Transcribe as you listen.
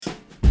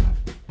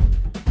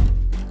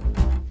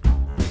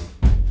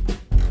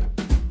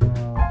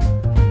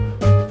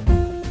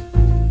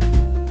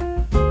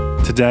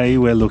Today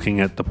we're looking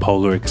at The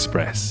Polar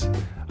Express,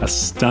 a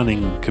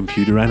stunning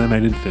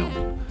computer-animated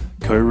film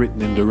co-written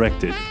and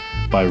directed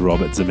by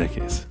Robert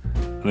Zemeckis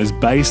and is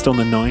based on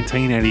the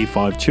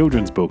 1985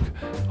 children's book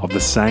of the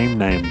same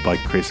name by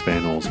Chris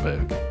Van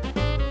Allsburg.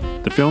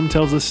 The film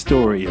tells the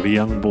story of a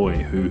young boy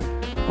who,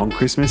 on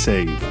Christmas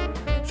Eve,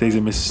 sees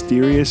a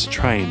mysterious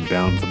train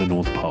bound for the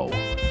North Pole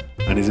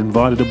and is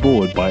invited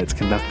aboard by its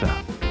conductor.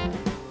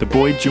 The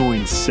boy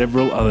joins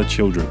several other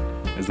children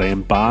as they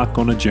embark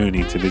on a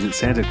journey to visit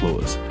Santa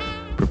Claus,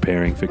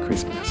 preparing for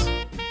Christmas.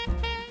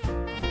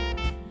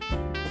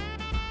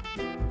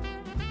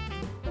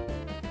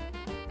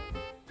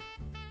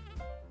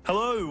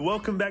 Hello,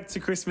 welcome back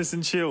to Christmas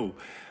and Chill.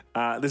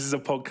 This is a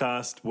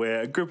podcast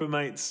where a group of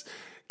mates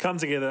come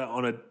together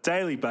on a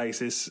daily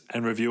basis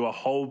and review a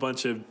whole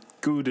bunch of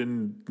good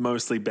and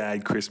mostly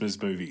bad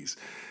Christmas movies.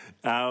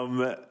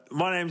 My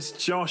name's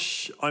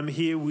Josh. I'm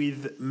here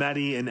with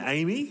Maddie and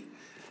Amy.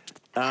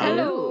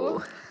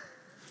 Hello.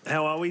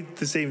 How are we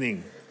this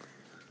evening?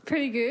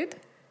 Pretty good.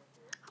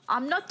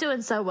 I'm not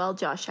doing so well,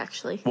 Josh,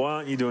 actually. Why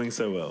aren't you doing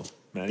so well,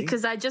 Maddie?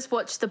 Because I just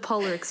watched The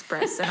Polar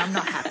Express and I'm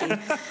not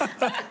happy.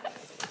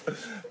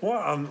 Well,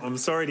 I'm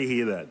sorry to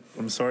hear that.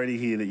 I'm sorry to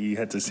hear that you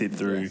had to sit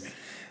through.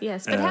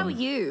 Yes, but how are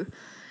you?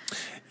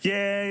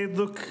 Yeah,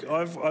 look,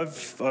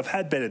 I've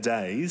had better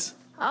days.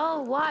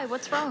 Oh, why?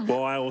 What's wrong?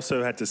 Well, I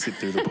also had to sit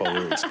through the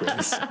Polar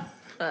Express.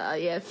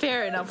 Yeah,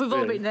 fair enough. We've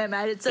all been there,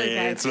 mate. It's okay.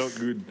 Yeah, it's not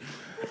good.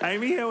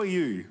 Amy, how are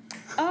you?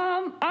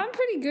 I'm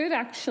pretty good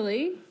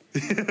actually.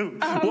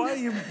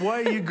 Why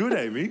are you good,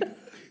 Amy?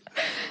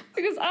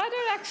 Because I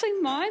don't actually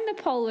mind the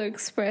Polar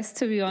Express,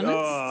 to be honest.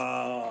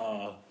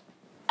 Oh.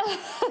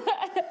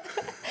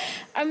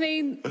 I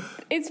mean,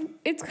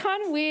 it's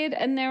kind of weird,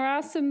 and there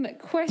are some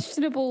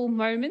questionable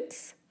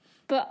moments,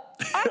 but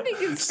I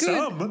think it's good.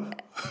 Some?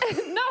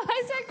 No,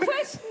 I said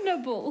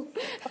questionable.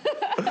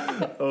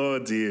 Oh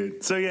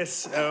dear. So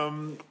yes,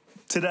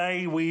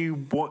 today we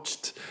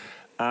watched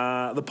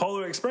The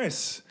Polar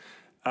Express.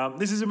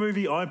 This is a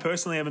movie I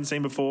personally haven't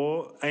seen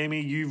before.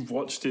 Amy, you've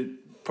watched it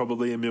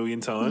probably a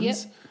million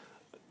times.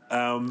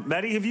 Yep.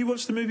 Maddie, have you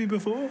watched the movie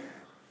before?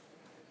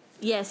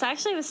 Yes, I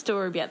actually have a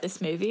story about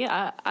this movie.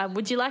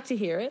 Would you like to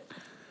hear it?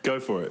 Go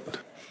for it.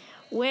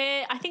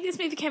 I think this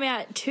movie came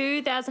out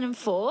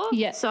 2004.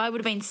 Yeah. So I would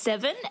have been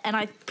 7, and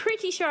I'm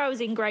pretty sure I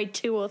was in grade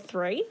 2 or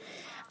 3.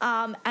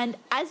 And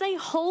as a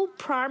whole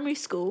primary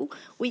school,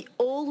 we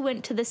all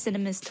went to the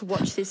cinemas to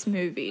watch this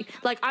movie.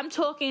 Like, I'm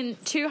talking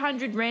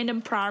 200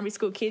 random primary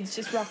school kids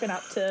just rocking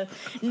up to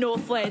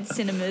Northland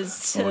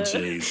cinemas to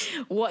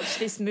watch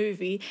this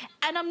movie.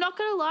 And I'm not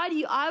going to lie to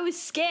you, I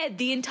was scared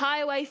the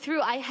entire way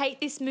through. I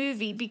hate this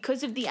movie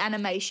because of the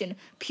animation,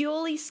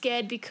 purely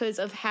scared because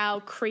of how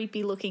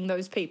creepy looking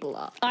those people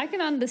are. I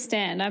can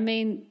understand. I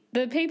mean,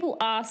 the people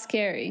are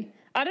scary.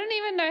 I don't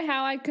even know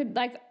how I could,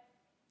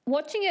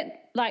 watching it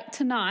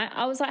tonight,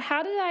 I was like,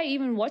 how did I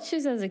even watch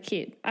this as a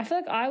kid? I feel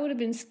like I would have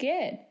been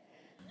scared.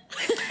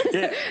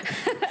 Yeah.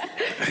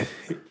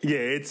 Yeah,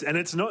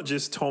 it's not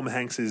just Tom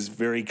Hanks's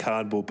very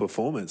cardboard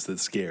performance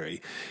that's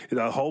scary.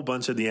 A whole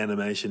bunch of the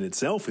animation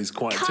itself is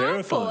quite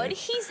terrifying.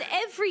 He's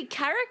every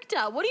character.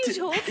 What are you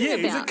talking Yeah,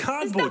 about? he's a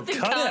cardboard There's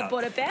nothing cutout.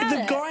 cardboard about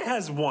The it. guy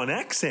has one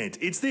accent.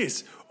 It's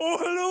this. Oh,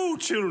 hello,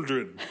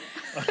 children.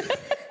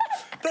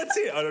 That's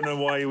it. I don't know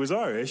why he was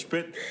Irish,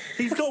 but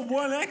he's got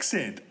one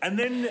accent. And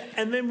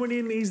then when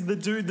he's the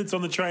dude that's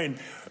on the train,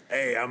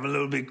 hey, I'm a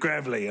little bit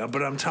gravelly,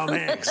 but I'm Tom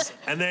Hanks.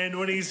 And then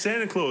when he's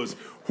Santa Claus,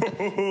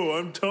 ho,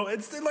 I'm Tom.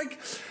 It's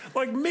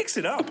like mix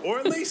it up, or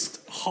at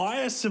least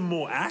hire some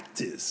more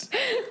actors.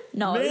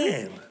 No.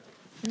 Man.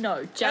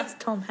 No, just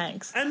Tom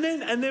Hanks. And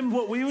then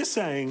what we were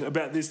saying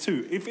about this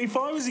too, if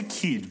I was a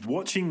kid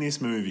watching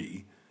this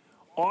movie,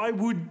 I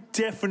would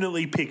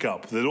definitely pick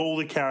up that all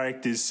the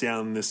characters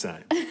sound the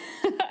same.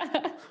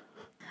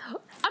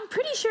 I'm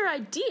pretty sure I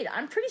did.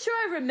 I'm pretty sure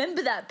I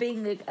remember that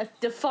being a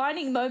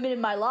defining moment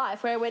in my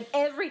life where I went,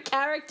 every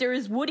character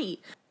is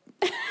Woody.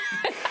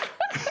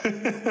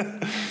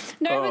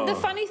 No, but the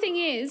funny thing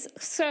is,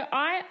 so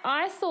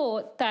I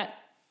thought that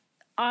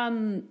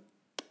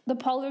The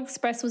Polar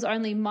Express was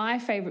only my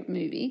favourite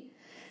movie,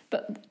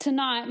 but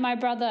tonight my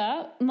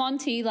brother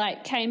Monty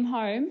came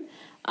home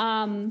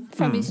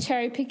from his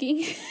cherry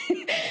picking,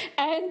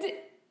 and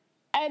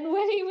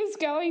when he was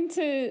going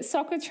to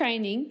soccer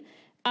training,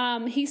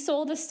 he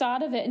saw the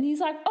start of it and he's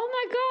like, "Oh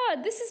my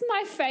God, this is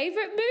my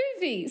favourite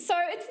movie." So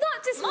it's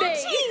not just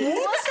Monty, me.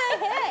 what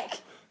the heck?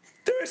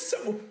 There is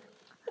so.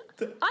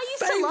 I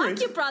used to like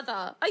your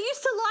brother. I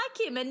used to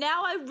like him, and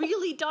now I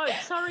really don't.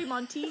 Sorry,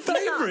 Monty.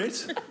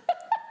 Favourite?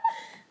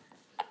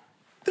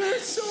 There are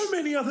so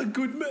many other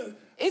good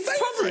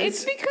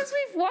It's because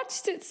we've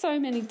watched it so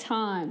many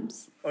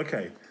times.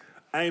 Okay,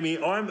 Amy,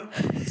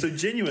 so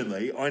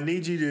genuinely, I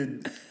need you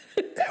to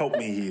help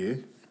me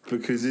here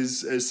because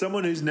as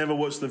someone who's never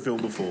watched the film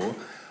before,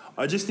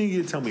 I just need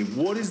you to tell me,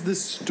 what is the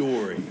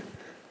story?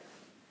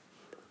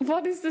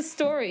 What is the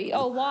story?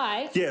 Oh,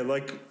 why? Yeah,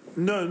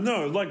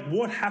 no,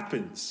 what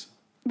happens?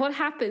 What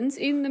happens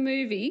in the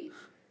movie?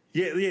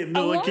 No,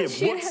 a like, lot of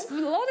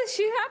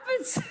shit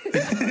happens.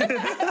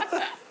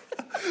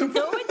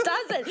 No, it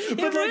doesn't.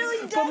 It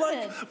really doesn't. But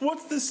like,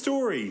 what's the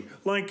story?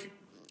 Like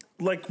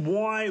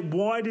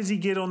why does he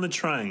get on the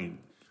train?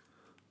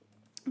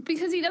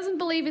 Because he doesn't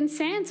believe in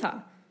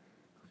Santa.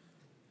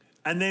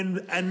 And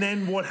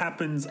then what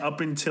happens up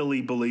until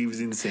he believes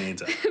in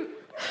Santa?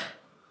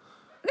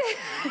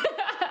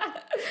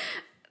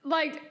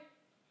 Like,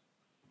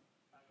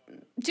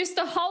 just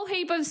a whole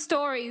heap of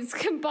stories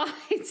combined.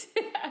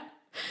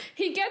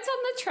 He gets on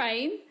the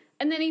train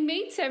and then he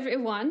meets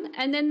everyone,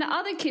 and then the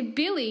other kid,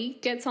 Billy,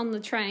 gets on the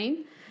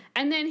train,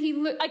 and then he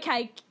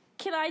Okay,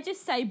 can I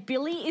just say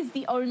Billy is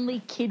the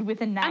only kid with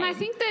a name? And I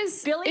think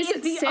there's Billy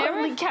is the Sarah?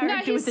 only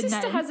character with a name. No,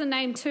 his sister has a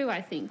name too,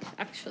 I think,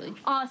 actually.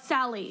 Oh,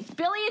 Sally.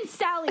 Billy and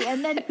Sally,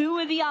 and then who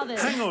are the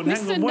others? Hang on,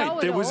 Mr. wait,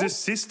 Know-it-all. there was a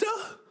sister?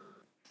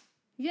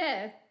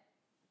 Yeah.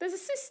 There's a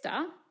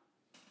sister.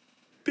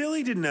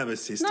 Billy didn't have a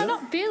sister. No,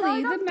 not Billy, No,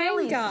 the not main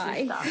Billy's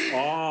guy. sister.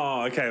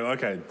 Oh,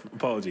 okay.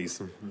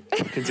 Apologies.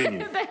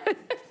 Continue.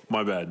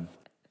 My bad.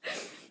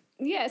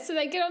 Yeah, so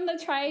they get on the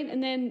train,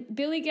 and then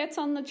Billy gets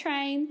on the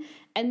train,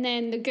 and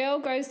then the girl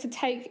goes to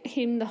take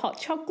him the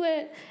hot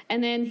chocolate,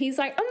 and then he's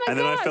like, oh my And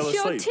then I fell gosh,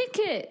 your asleep.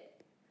 ticket.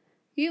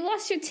 You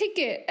lost your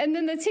ticket. And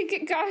then the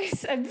ticket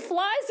goes and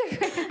flies around.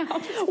 Why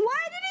did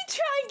he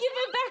try and give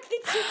her back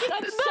the ticket?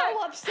 I'm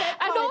so upset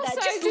by And also,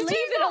 that. Just did leave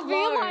you it not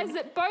alone. realise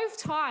that both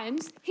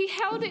times he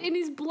held it in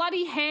his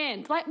bloody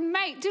hand? Like,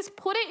 mate, just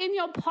put it in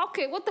your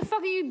pocket. What the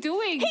fuck are you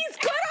doing? He's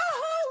got a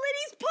hole in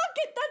his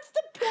pocket. That's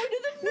the point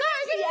of the movie,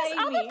 no, his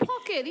Amy. other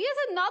pocket. He has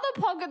another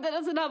pocket that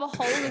doesn't have a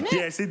hole in it.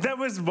 Yeah, see, that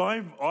was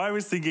I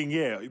was thinking,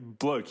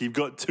 bloke, you've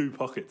got two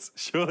pockets.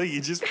 Surely you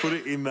just put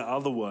it in the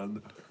other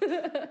one.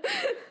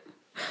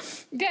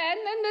 Yeah, and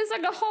then there's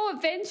like a whole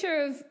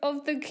adventure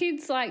of the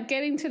kids like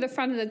getting to the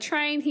front of the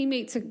train. He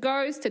meets a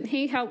ghost and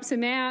he helps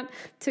him out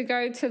to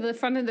go to the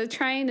front of the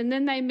train, and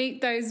then they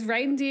meet those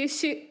reindeer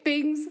shit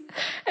things.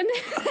 And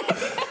then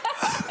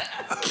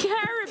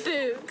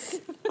Caribou.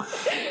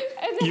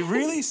 You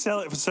really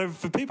sell it. So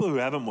for people who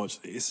haven't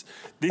watched this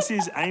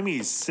is Amy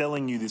is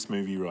selling you this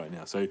movie right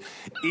now. So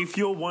if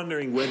you're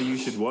wondering whether you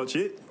should watch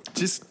it,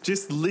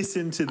 just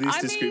listen to this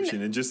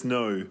description and just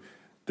know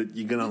that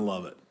you're going to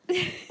love it.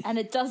 And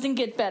it doesn't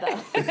get better.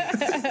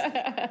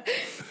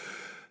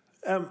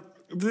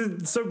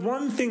 So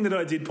one thing that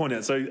I did point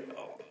out, so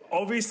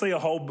obviously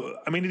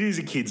it is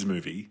a kids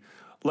movie.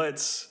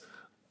 Let's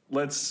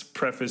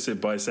preface it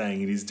by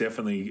saying it is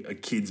definitely a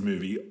kids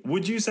movie.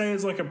 Would you say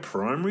it's like a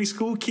primary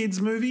school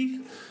kids movie?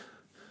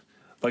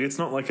 Like it's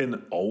not like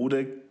an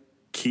older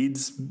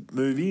kids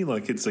movie,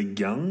 like it's a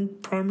young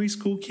primary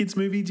school kids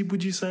movie,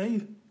 would you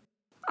say?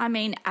 I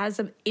mean, as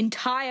an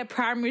entire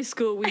primary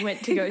school, we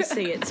went to go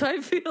see it. So I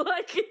feel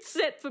like it's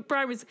set for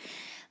primary school.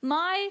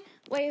 My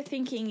way of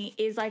thinking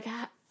is like,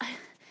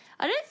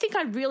 I don't think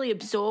I really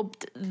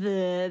absorbed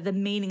the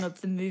meaning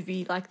of the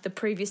movie like the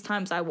previous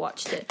times I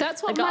watched it.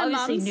 That's what like, my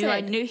I obviously mum knew. said.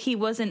 I knew he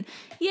wasn't.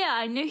 Yeah,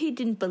 I knew he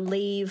didn't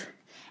believe,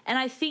 and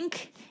I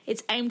think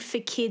it's aimed for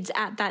kids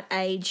at that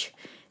age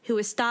who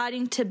are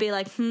starting to be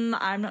like,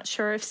 I'm not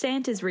sure if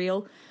Santa's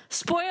real.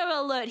 Spoiler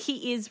alert: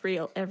 he is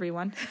real,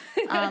 everyone.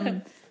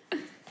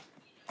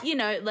 You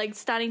know, like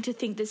starting to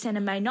think that Santa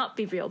may not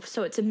be real.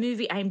 So it's a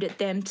movie aimed at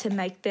them to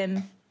make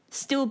them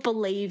still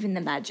believe in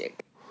the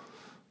magic.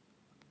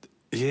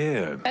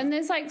 Yeah. And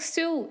there's like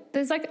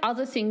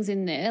other things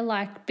in there.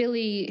 Like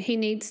Billy, he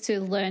needs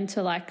to learn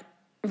to like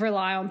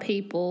rely on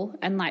people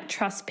and like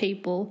trust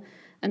people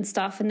and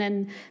stuff. And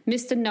then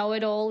Mr.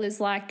 Know-it-all is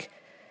like,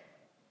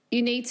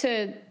 you need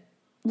to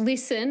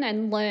listen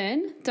and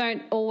learn.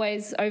 Don't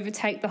always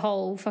overtake the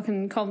whole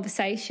fucking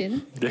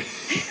conversation.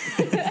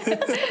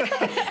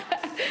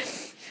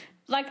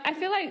 Like, I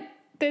feel like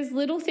there's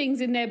little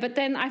things in there, but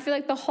then I feel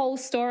like the whole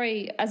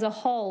story as a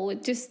whole,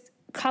 it just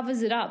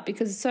covers it up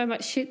because so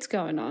much shit's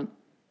going on.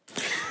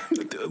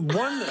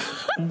 One.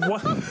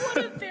 What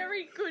a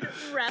very good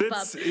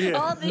wrap-up. Yeah.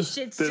 All this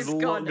shit's There's just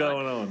a lot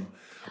going on.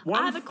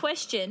 I have a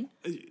question.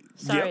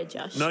 Sorry, Yep.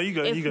 Josh. No, you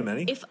go. You go,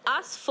 Manny. If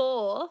us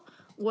four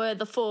were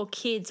the four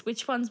kids,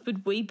 which ones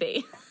would we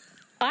be?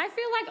 I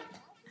feel like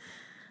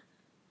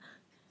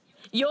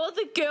You're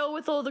the girl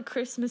with all the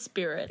Christmas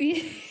spirit.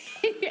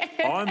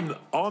 I'm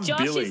Josh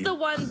Billy. is the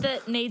one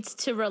that needs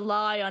to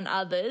rely on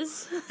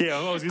others. Yeah,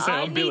 I was going to say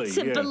I I'm need Billy.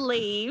 to yeah.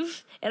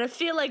 believe, and I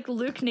feel like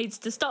Luke needs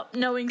to stop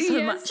knowing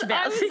so much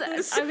about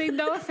things. I mean,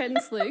 no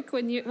offense, Luke.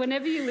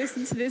 Whenever you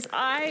listen to this,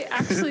 I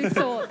actually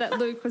thought that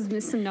Luke was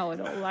Mr.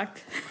 Know-it-all.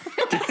 Like,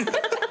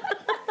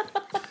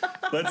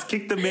 Let's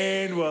kick the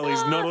man while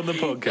he's not on the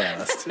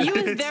podcast. You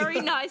were very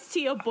nice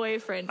to your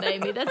boyfriend,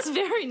 Amy. That's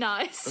very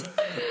nice.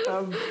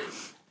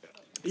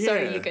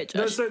 Sorry, you go,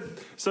 Josh. No,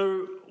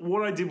 so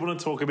what I did want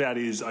to talk about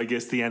is, I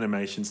guess, the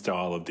animation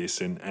style of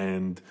this,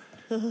 and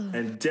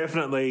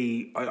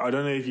definitely, I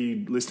don't know if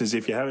you listeners,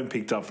 if you haven't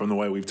picked up from the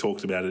way we've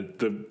talked about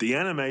it, the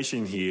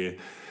animation here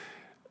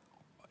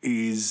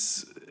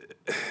is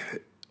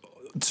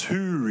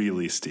too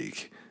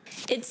realistic.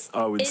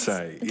 I would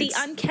say the it's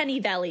uncanny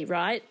valley,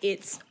 right?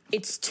 It's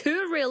it's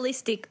too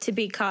realistic to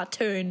be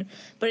cartoon,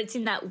 but it's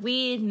in that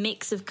weird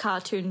mix of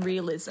cartoon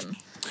realism.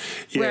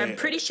 Yeah. Where I'm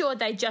pretty sure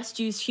they just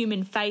used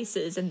human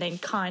faces and then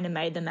kind of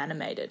made them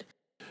animated.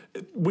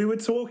 We were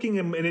talking,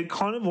 and it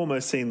kind of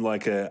almost seemed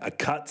like a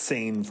cut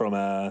scene from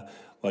a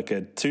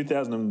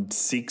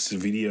 2006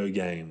 video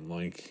game,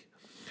 like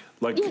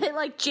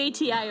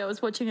GTA. I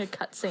was watching a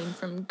cutscene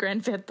from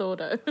Grand Theft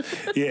Auto.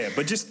 Yeah,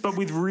 but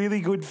with really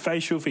good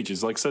facial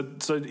features. Like so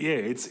yeah,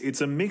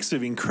 it's a mix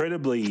of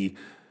incredibly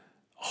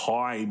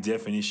high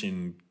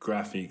definition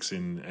graphics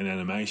and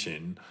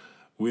animation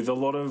with a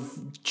lot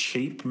of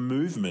cheap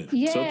movement.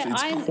 Yeah, so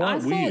it's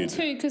quite weird. I thought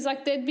too, because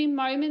like there'd be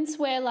moments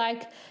where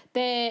like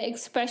their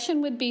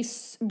expression would be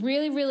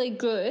really, really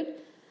good.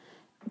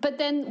 But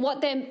then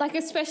like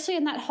especially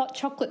in that Hot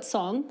Chocolate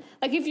song,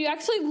 like if you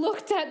actually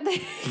looked at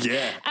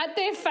at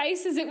their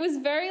faces, it was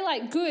very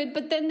like good,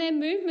 but then their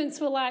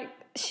movements were like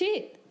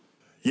shit.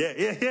 Yeah,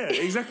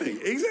 exactly.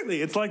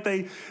 It's like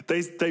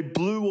they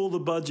blew all the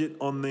budget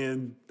on their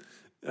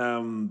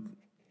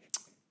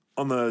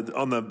on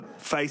the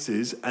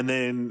faces and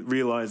then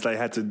realised they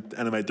had to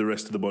animate the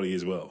rest of the body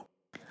as well.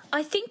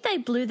 I think they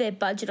blew their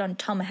budget on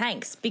Tom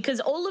Hanks because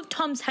all of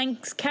Tom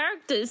Hanks'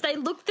 characters, they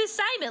look the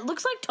same. It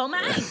looks like Tom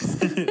Hanks.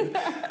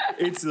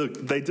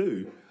 They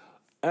do.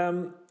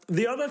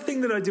 The other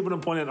thing that I did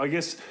want to point out, I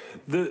guess,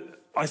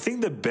 I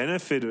think the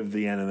benefit of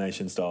the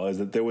animation style is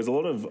that there was a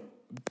lot of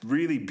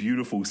really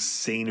beautiful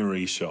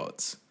scenery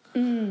shots.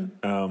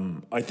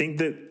 I think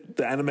that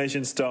the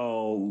animation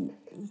style...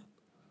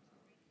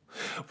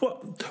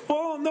 Well,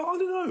 no, I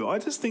don't know. I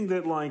just think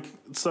that,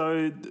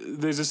 so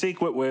there's a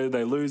sequence where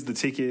they lose the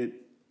ticket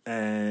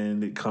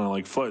and it kind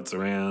of floats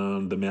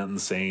around the mountain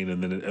scene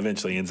and then it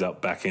eventually ends up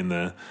back in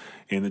the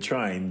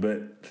train.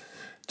 But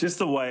just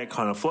the way it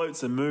kind of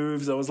floats and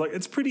moves, I was like,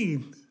 it's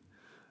pretty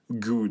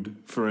good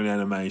for an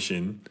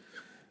animation.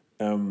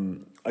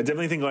 I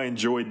definitely think I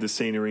enjoyed the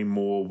scenery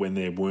more when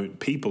there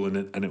weren't people in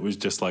it and it was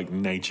just like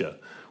nature,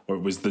 or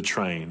it was the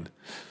train.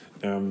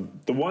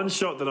 The one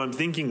shot that I'm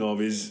thinking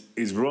of is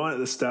right at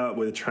the start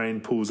where the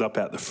train pulls up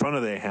out the front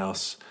of their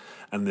house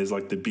and there's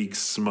the big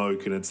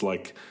smoke and it's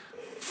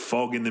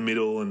fog in the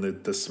middle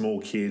and the small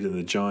kid and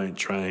the giant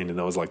train,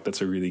 and I was like,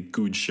 that's a really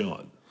good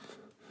shot.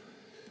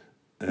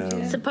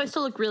 It's supposed to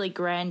look really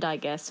grand, I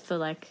guess,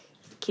 for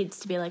kids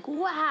to be like,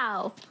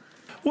 wow.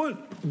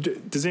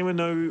 What does anyone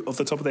know off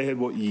the top of their head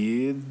what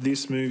year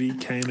this movie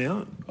came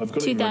out? I've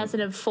got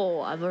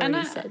 2004. I've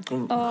already said.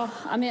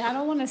 I mean, I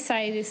don't want to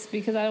say this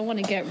because I don't want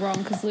to get wrong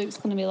because Luke's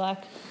going to be like,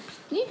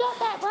 "You got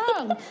that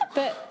wrong."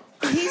 But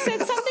he said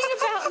something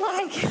about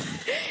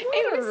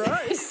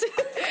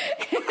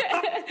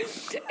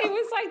it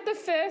was the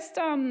first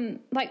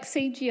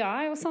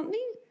CGI or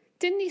something.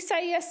 Didn't he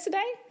say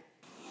yesterday?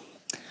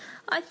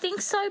 I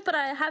think so, but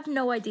I have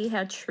no idea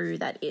how true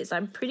that is.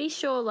 I'm pretty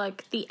sure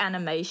the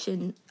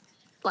animation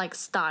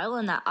style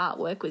and that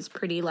artwork was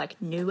pretty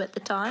new at the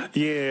time.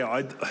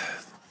 Yeah,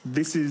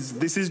 this is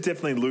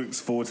definitely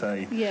Luke's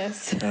forte.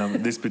 Yes.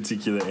 This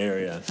particular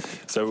area.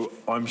 So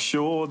I'm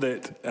sure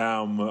that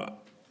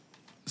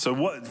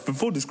for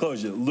full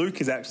disclosure,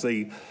 Luke is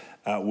actually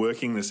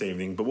working this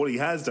evening, but what he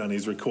has done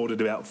is recorded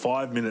about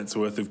 5 minutes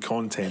worth of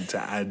content to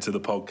add to the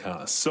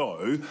podcast.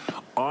 So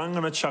I'm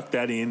going to chuck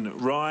that in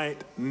right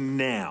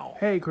now.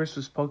 Hey,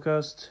 Christmas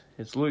podcast.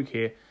 It's Luke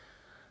here.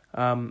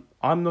 I'm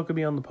not going to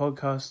be on the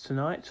podcast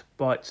tonight,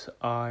 but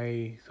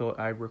I thought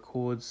I'd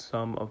record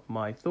some of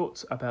my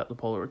thoughts about The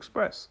Polar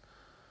Express.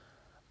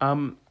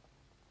 The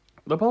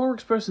Polar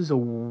Express is a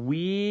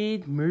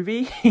weird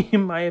movie,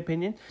 in my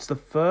opinion.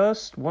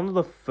 It's one of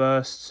the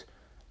first,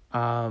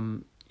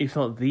 if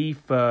not the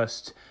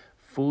first,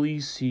 fully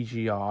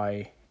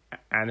CGI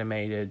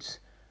animated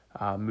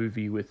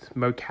movie with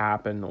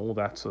mocap and all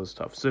that sort of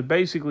stuff. So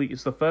basically,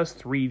 it's the first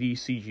 3D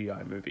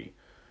CGI movie.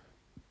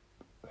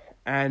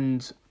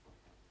 And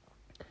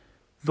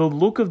the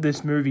look of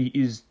this movie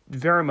is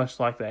very much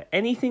like that.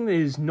 Anything that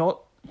is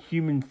not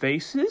human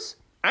faces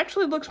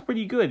actually looks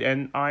pretty good,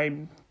 and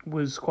I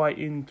was quite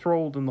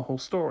enthralled in the whole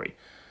story.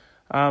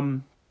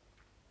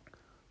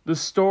 The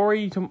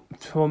story,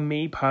 for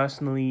me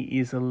personally,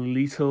 is a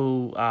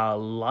little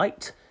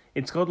light.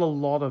 It's got a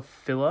lot of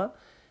filler.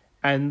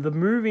 And the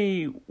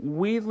movie,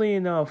 weirdly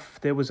enough,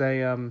 there was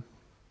a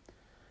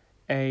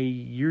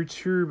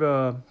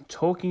YouTuber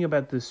talking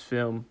about this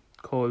film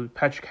called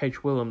Patrick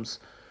H. Willems,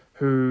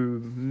 who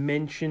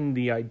mentioned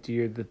the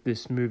idea that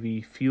this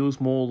movie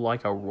feels more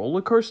like a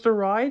roller coaster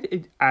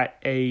ride at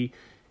a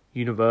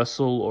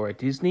Universal or a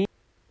Disney.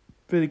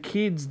 For the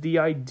kids, the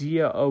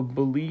idea of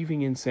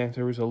believing in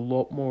Santa is a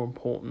lot more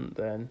important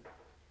than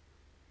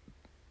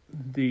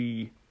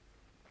the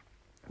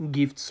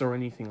gifts or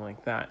anything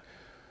like that.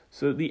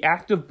 So the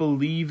act of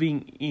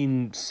believing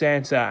in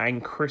Santa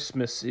and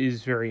Christmas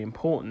is very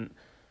important.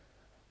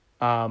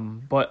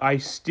 But I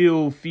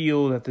still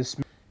feel that this,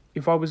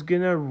 if I was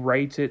gonna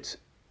rate it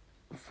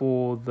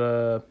for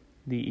the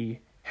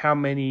how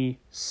many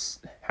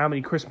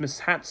Christmas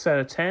hats out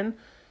of 10,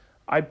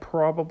 I'd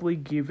probably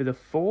give it a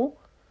 4.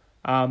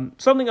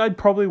 Something I'd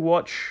probably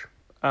watch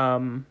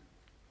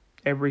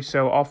every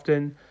so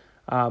often.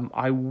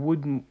 I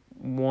wouldn't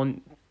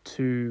want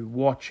to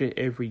watch it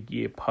every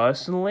year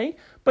personally,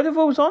 but if it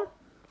was on,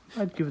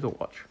 I'd give it a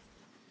watch.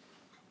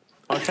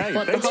 Okay,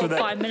 What, the thanks whole for that.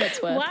 5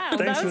 minutes worth? Wow,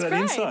 Thanks that for was that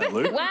great. insight,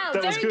 Luke. Wow,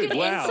 that was very good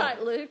wow.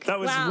 insight, Luke. That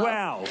was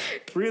wow.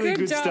 Really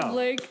good job, stuff.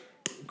 Luke.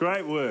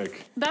 Great work.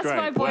 That's Great.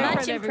 my Wow. boyfriend,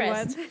 Much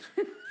everyone.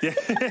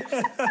 impressed.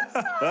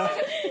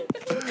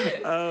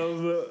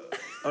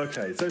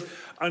 Okay, so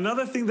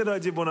another thing that I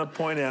did want to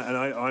point out, and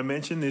I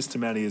mentioned this to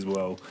Maddie as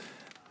well,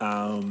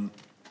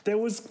 there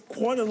was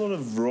quite a lot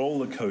of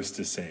roller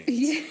coaster scenes.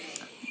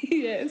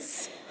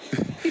 Yes.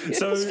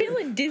 So I was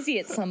feeling dizzy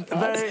at some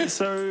point.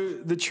 so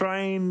the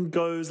train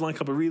goes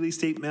like up a really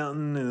steep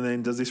mountain and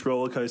then does this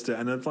roller coaster,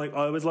 and it's like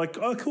I was like,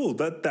 oh cool,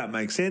 that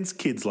makes sense.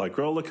 Kids like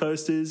roller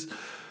coasters.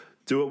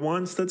 Do it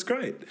once, that's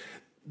great.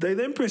 They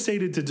then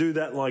proceeded to do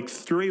that like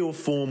 3 or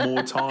 4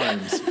 more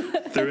times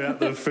throughout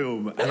the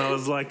film, and I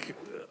was like,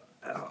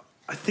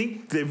 I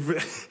think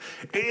they've.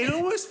 It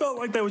almost felt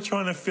like they were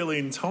trying to fill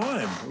in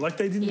time, like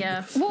they didn't.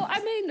 Yeah. Well,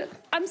 I mean,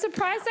 I'm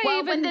surprised they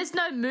Well, when even. there's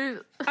no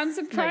move. I'm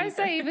surprised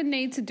they even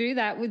need to do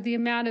that with the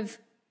amount of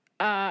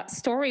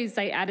stories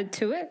they added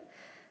to it.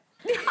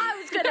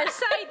 I was going to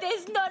say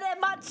there's not that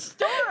much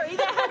story.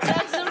 They had to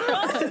have some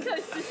roller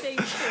coaster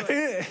scenes to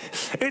it.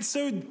 It's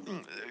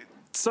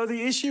so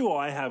the issue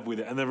I have with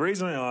it, and the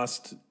reason I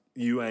asked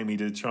you, Amy,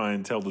 to try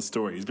and tell the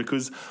story is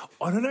because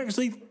I don't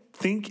actually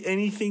think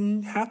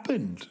anything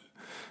happened.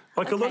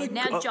 Like a lot Okay, of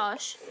now,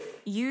 Josh,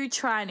 you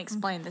try and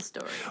explain the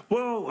story.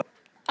 well,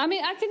 I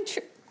mean, I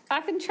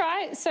can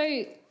try.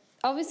 So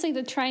obviously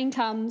the train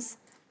comes.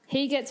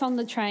 He gets on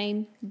the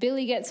train.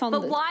 Billy gets on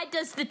But the. why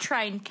does the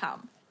train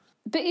come?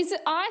 But is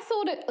it? I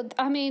thought it.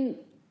 I mean,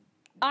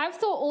 I've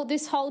thought all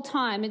this whole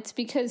time it's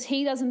because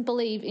he doesn't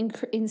believe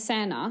in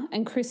Santa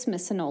and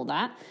Christmas and all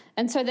that,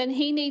 and so then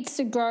he needs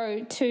to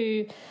grow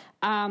to.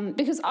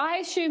 Because I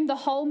assume the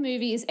whole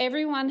movie is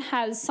everyone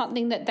has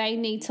something that they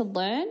need to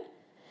learn,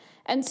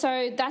 and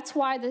so that's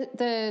why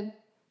the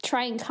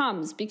train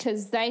comes,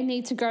 because they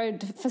need to go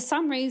for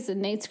some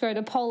reason need to go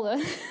to polar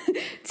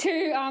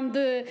to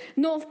the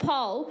North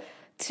Pole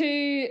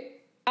to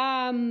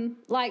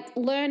like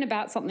learn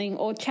about something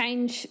or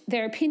change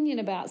their opinion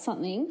about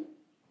something.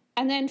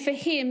 And then for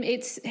him,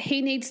 it's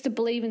he needs to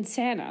believe in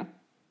Santa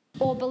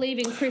or believe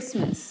in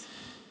Christmas.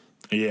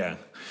 yeah.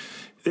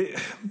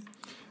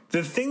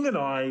 The thing that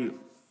I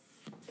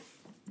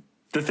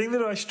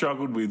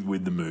struggled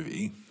with the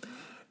movie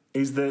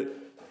is that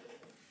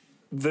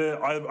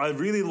I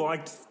really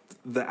liked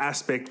the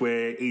aspect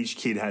where each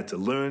kid had to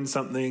learn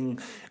something,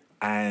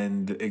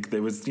 and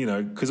there was, you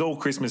know, because all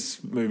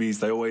Christmas movies,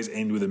 they always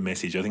end with a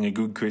message. I think a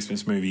good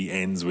Christmas movie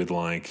ends with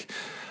like,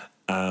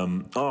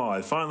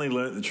 I finally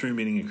learnt the true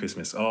meaning of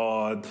Christmas.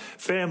 Oh,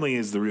 family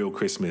is the real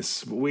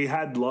Christmas. We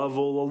had love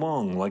all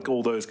along, like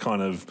all those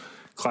kind of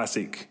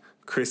classic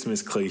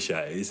Christmas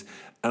cliches.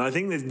 And I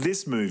think that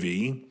this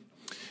movie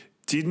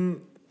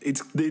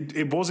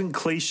it wasn't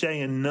cliche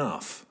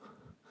enough.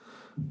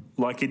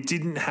 Like it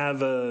didn't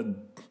have a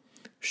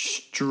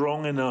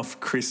strong enough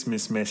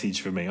Christmas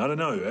message for me. I don't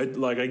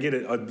know. I get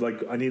it.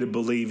 I need to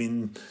believe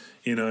in,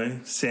 you know,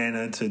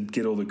 Santa to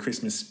get all the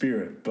Christmas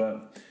spirit,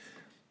 but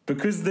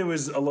because there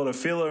was a lot of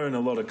filler and a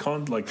lot of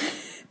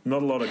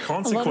not a lot of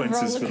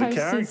consequences for the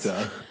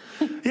character.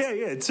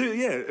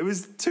 It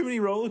was too many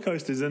roller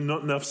coasters and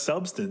not enough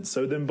substance.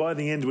 So then by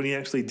the end, when he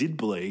actually did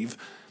believe,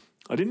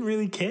 I didn't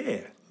really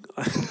care.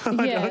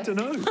 I don't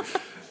know.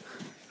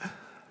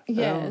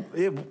 Yeah.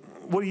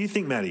 What do you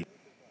think, Maddie?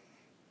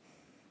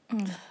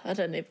 I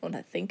don't even want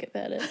to think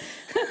about it.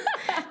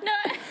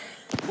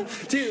 No.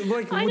 Do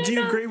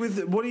you agree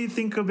with? What do you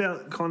think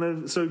about kind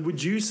of? So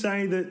would you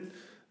say that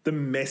the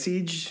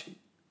message,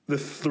 the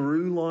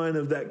through line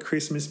of that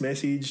Christmas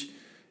message,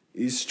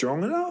 is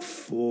strong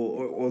enough,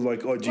 or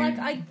like, oh, do you? Like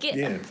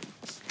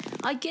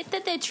I get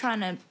that they're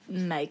trying to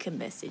make a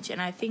message,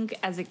 and I think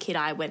as a kid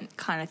I went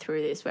kind of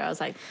through this where I was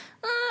like,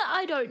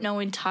 I don't know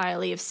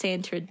entirely if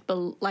Santa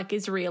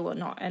is real or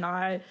not, and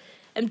I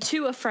am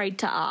too afraid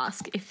to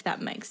ask, if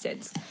that makes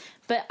sense.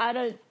 But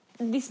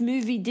this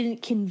movie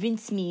didn't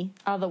convince me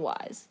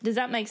otherwise. Does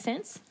that make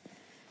sense?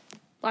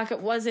 Like it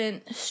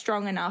wasn't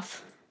strong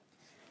enough.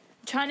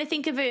 Trying to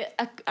think of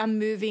a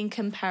movie in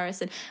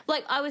comparison.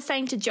 Like I was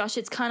saying to Josh,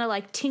 it's kind of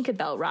like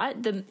Tinkerbell, right?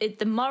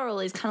 The moral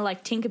is kind of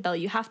like Tinkerbell.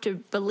 You have to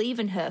believe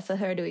in her for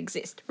her to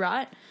exist,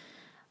 right?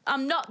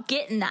 I'm not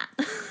getting that.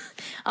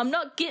 I'm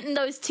not getting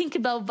those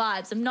Tinkerbell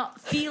vibes. I'm not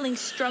feeling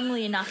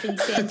strongly enough in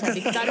Santa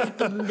because I don't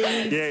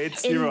believe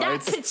in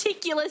that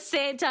particular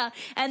Santa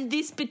and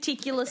this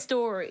particular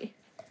story.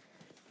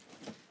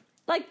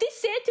 Like, this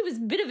Santa was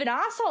a bit of an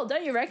asshole,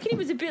 don't you reckon? He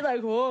was a bit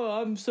like, oh,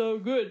 I'm so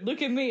good.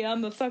 Look at me.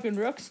 I'm a fucking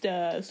rock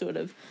star, sort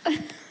of.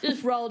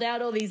 Just rolled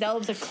out. All these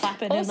elves are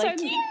clapping Also, and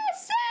like,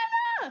 yes,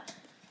 Santa!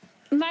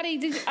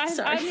 Maddie,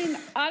 I mean,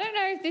 I don't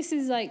know if this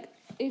is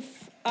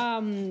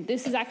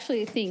this is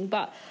actually a thing,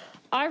 but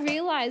I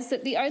realised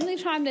that the only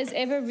time there's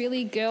ever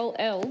really girl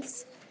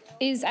elves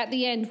is at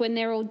the end when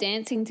they're all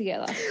dancing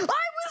together. I was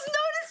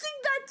noticing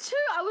that too.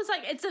 I was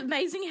like, it's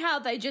amazing how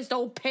they just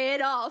all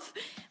paired off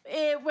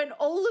when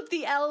all of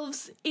the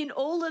elves in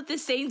all of the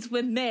scenes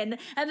were men,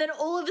 and then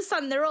all of a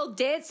sudden they're all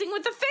dancing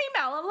with a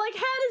female. I'm like,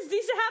 how does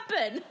this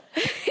happen?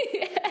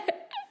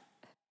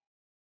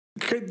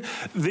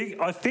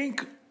 I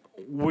think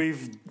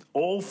we've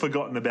all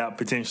forgotten about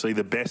potentially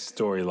the best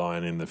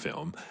storyline in the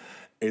film,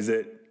 is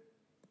that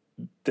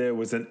there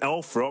was an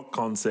elf rock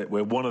concert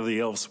where one of the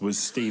elves was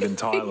Steven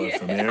Tyler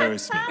from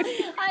Aerosmith.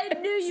 I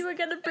knew you were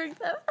going to bring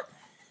that up.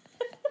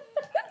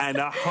 And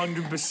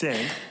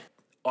 100%,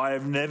 I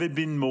have never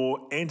been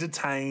more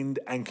entertained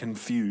and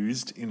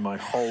confused in my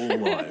whole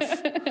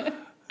life.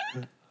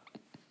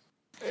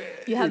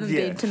 You haven't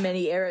been to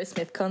many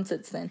Aerosmith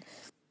concerts then?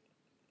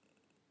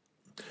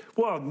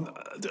 Well,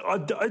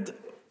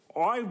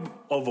 I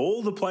of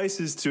all the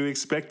places to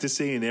expect to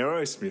see an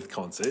Aerosmith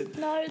concert,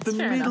 the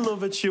middle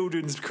of a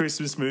children's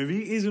Christmas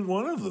movie isn't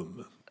one of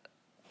them.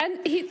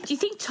 And do you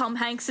think Tom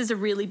Hanks is a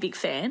really big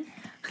fan?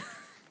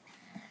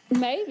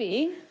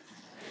 Maybe.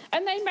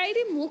 And they made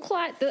him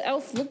the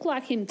elf look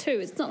like him too.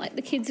 It's not like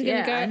the kids are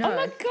going to go, oh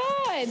my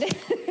God.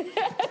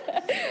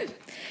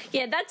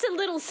 Yeah, that's a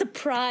little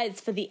surprise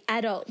for the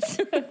adults.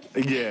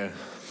 Yeah.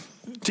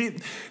 Do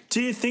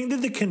you think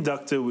that the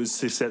conductor was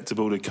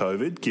susceptible to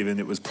COVID, given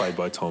it was played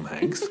by Tom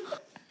Hanks?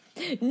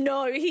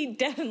 No, he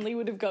definitely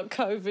would have got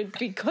COVID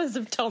because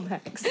of Tom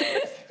Hanks.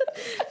 Was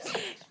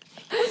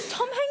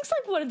Tom Hanks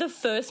like one of the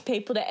first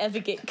people to ever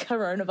get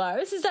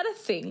coronavirus? Is that a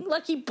thing?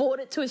 Like he brought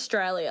it to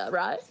Australia,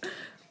 right?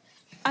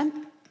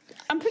 I'm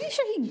pretty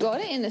sure he got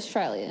it in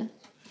Australia.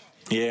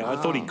 Yeah, I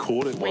thought he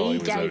caught it while he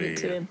was over here. We gave it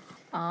to him.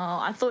 Oh,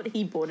 I thought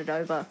he brought it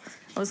over.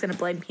 I was going to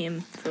blame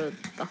him for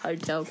the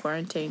hotel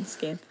quarantine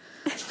scam.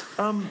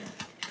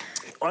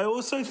 I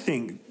also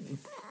think,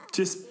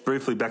 just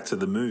briefly back to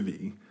the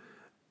movie,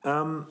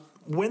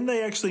 when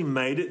they actually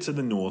made it to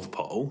the North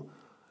Pole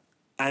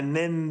and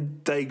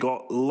then they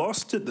got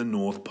lost at the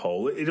North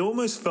Pole, it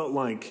almost felt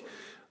like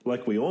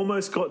we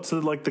almost got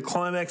to like the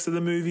climax of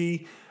the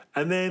movie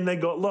and then they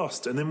got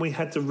lost and then we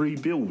had to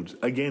rebuild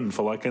again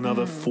for like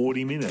another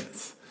 40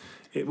 minutes.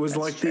 It was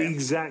the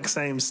exact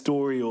same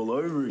story all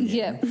over again.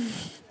 Yeah.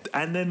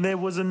 And then there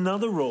was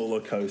another roller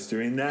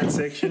coaster in that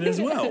section as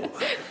well.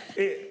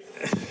 I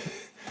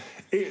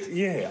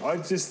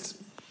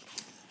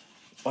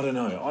don't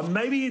know.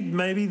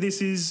 Maybe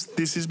this is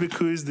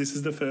because this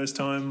is the first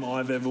time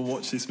I've ever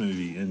watched this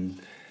movie, and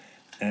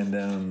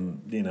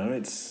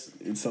it's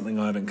something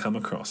I haven't come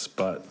across.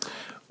 But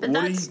that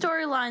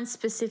storyline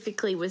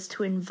specifically was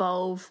to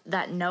involve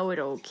that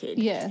know-it-all kid.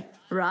 Yeah.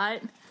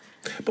 Right.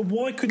 But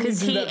why couldn't you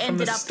do that from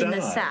the start? Because he ended up in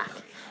the sack.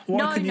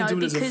 Why couldn't you do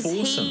it as a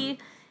foursome?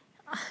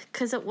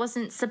 Because it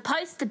wasn't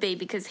supposed to be,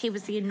 because he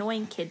was the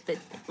annoying kid, but,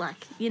 I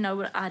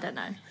don't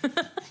know.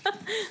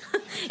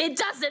 It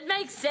doesn't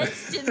make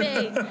sense to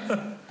me.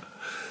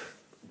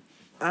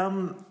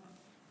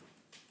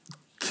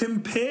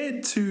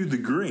 Compared to The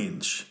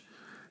Grinch,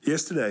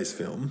 yesterday's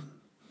film,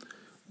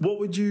 what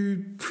would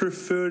you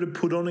prefer to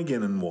put on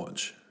again and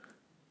watch?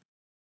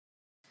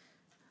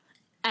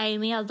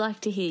 Amy, I'd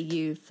like to hear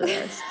you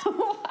first.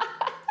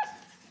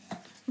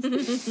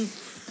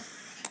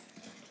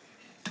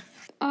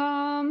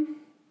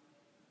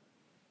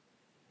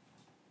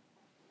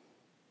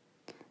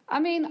 I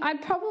mean,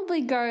 I'd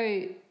probably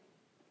go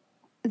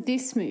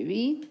this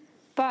movie,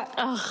 but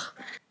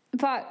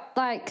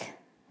like,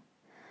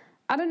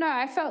 I don't know.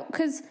 I felt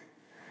because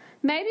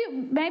maybe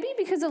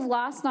because of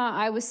last night,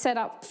 I was set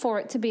up for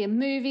it to be a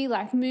movie,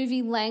 like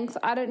movie length.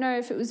 I don't know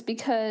if it was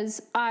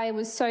because I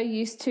was so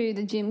used to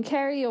the Jim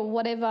Carrey or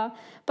whatever,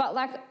 but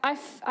like I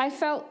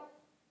felt.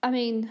 I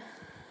mean,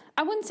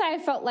 I wouldn't say I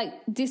felt like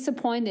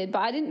disappointed,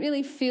 but I didn't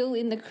really feel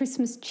in the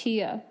Christmas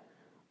cheer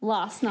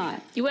last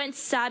night. You weren't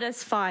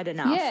satisfied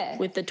enough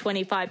with the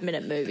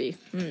 25-minute movie.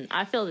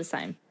 I feel the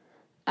same.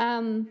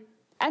 And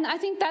I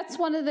think that's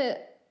one of the...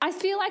 I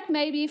feel like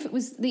maybe if it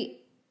was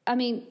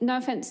no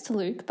offense to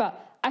Luke,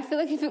 but I feel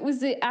like if it was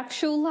the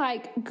actual,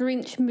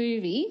 Grinch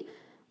movie,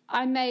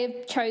 I may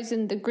have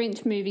chosen the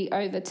Grinch movie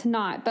over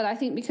Tonight. But I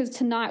think because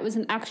Tonight was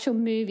an actual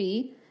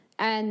movie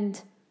and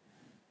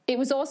it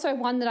was also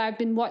one that I've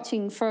been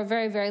watching for a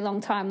very, very long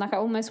time. Like, I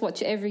almost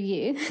watch it every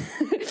year.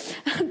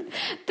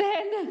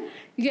 Then,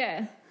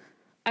 yeah,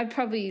 I'd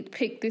probably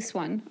pick this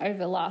one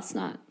over last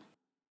night.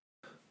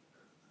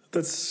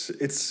 It's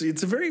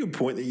a very good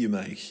point that you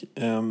make.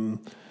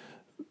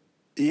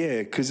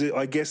 Because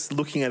I guess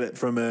looking at it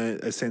from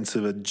a sense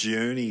of a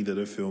journey that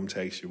a film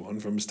takes you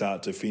on from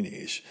start to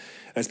finish,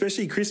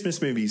 especially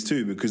Christmas movies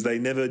too, because they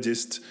never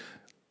just...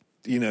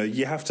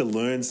 you have to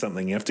learn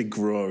something. You have to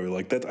grow.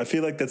 Like that, I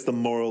feel like that's the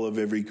moral of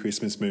every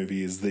Christmas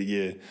movie, is that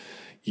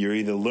you're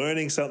either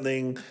learning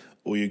something,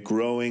 or you're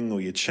growing, or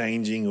you're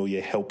changing, or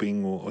you're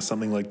helping, or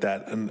something like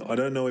that. And I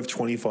don't know if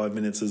 25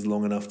 minutes is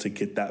long enough to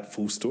get that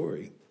full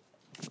story.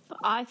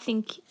 I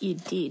think you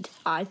did.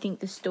 I think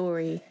the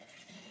story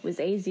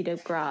was easy to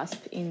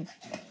grasp in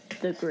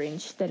The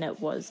Grinch than it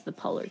was The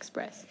Polar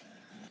Express.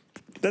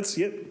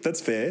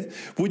 That's fair.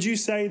 Would you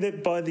say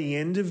that by the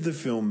end of the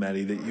film,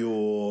 Maddie, that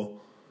you're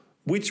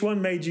which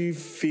one made you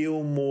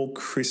feel more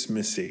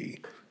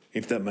Christmassy,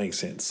 if that makes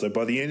sense? So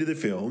by the end of the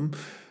film,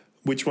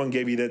 which one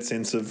gave you that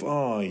sense of,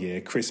 oh, yeah,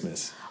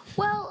 Christmas?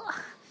 Well,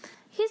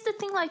 here's the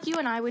thing, like you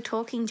and I were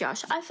talking,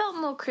 Josh. I felt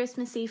more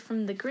Christmassy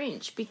from The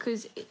Grinch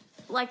because,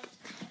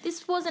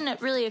 this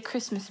wasn't really a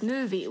Christmas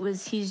movie. It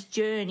was his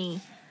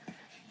journey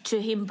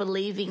to him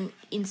believing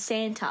in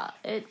Santa.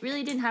 It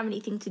really didn't have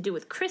anything to do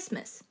with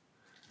Christmas.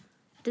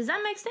 Does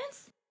that make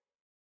sense?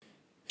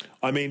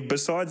 I mean,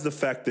 besides the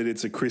fact that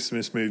it's a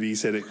Christmas movie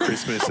set at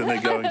Christmas and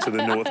they're going to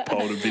the North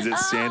Pole to visit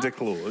Santa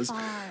Claus,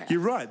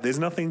 you're right, there's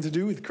nothing to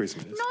do with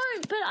Christmas.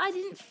 No, but I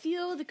didn't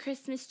feel the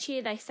Christmas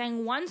cheer. They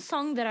sang one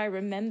song that I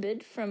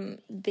remembered from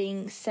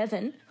being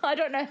 7. I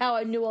don't know how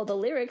I knew all the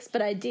lyrics,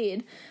 but I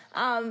did.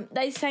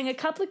 They sang a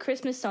couple of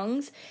Christmas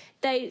songs.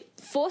 They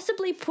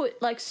forcibly put,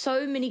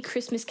 so many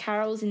Christmas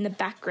carols in the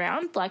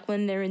background,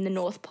 when they're in the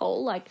North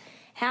Pole,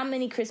 how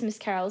many Christmas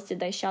carols did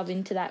they shove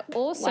into that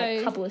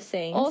couple of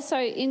scenes? Also,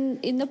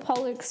 in the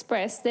Polar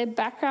Express, their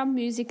background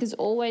music is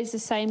always the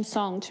same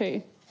song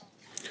too.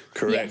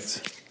 Correct.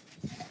 Yes.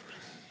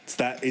 It's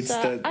that. It's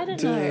So, that. I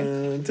don't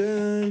know.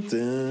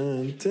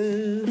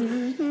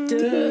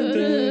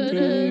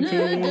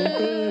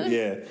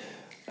 Yeah.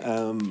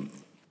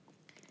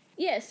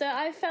 Yeah, so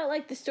I felt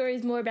like the story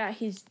is more about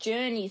his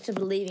journey to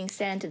believing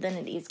Santa than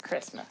it is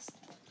Christmas.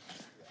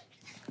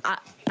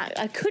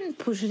 I couldn't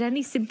put it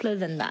any simpler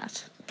than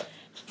that.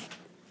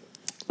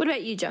 What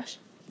about you, Josh?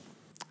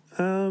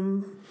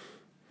 Yeah,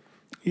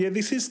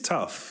 this is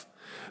tough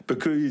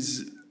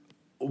because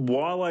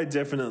while I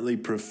definitely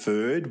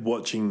preferred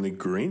watching The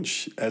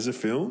Grinch as a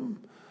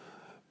film,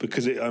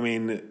 because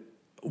the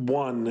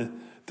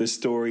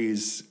story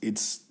is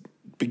it's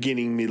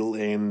beginning, middle,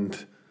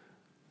 end.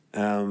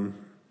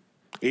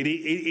 It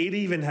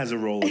even has a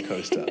roller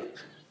coaster.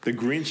 The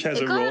Grinch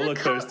has a roller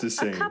coaster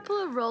scene. A couple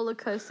of roller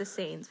coaster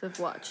scenes we've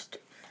watched.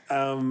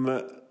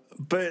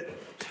 But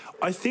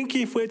I think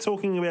if we're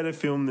talking about a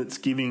film that's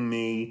giving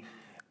me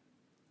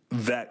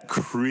that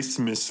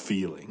Christmas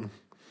feeling,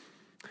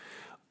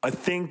 I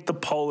think The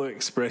Polar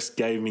Express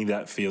gave me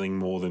that feeling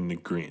more than The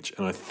Grinch.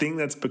 And I think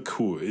that's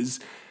because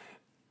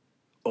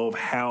of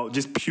how,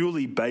 just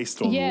purely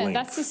based on length.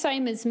 That's the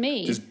same as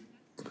me. Just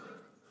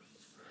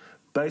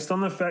based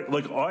on the fact,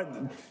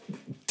 I'm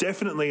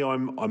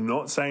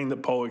not saying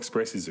that Polar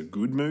Express is a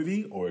good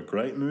movie or a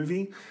great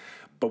movie,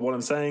 but what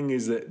I'm saying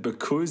is that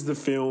because the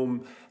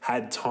film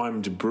had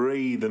time to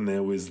breathe and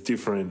there was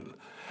different,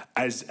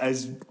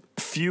 as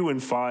few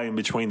and far in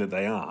between that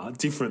they are,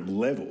 different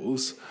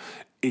levels,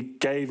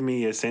 it gave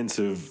me a sense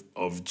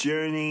of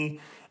journey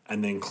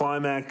and then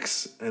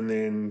climax and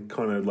then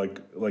kind of like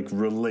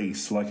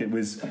release. It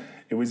was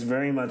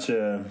very much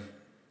a...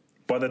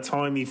 By the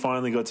time he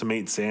finally got to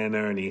meet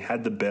Santa and he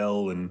had the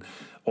bell and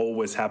all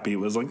was happy, it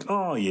was like,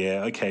 oh,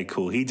 yeah, okay,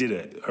 cool. He did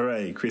it.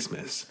 Hooray,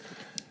 Christmas.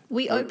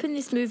 We opened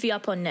this movie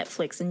up on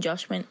Netflix and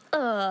Josh went,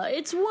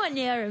 it's 1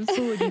 hour and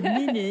 40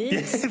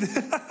 minutes.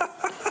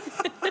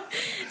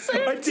 So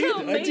don't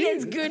tell me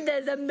it's good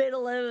there's a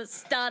middle, a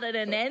start and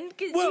an end.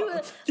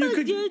 Because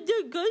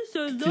don't go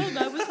so long.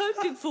 I was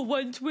hoping for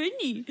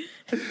 120.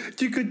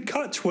 You could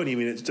cut 20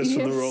 minutes just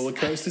from the roller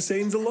coaster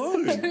scenes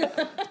alone.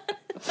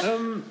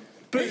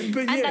 But and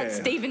yeah. that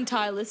Steven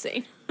Tyler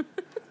scene.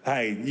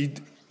 Hey,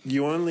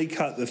 you only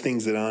cut the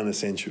things that aren't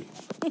essential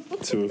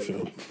to a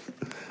film.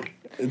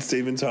 And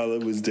Steven Tyler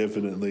was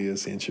definitely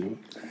essential.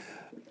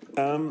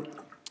 The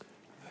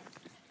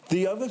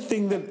other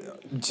thing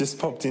that just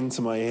popped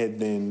into my head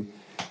then,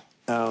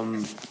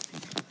 the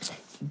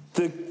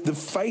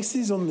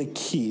faces on the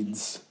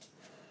kids,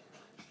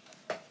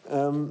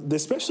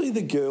 especially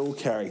the girl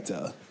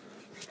character.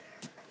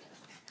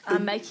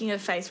 I'm making a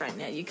face right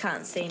now. You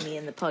can't see me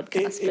in the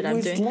podcast, but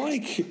I'm doing.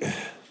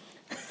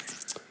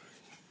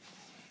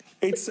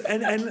 It's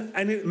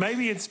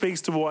maybe it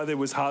speaks to why there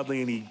was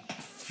hardly any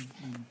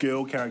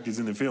girl characters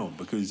in the film,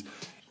 because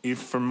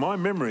from my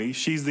memory,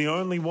 she's the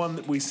only one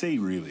that we see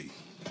really.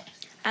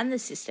 And the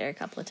sister a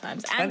couple of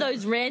times, and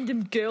those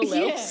random girl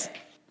elves.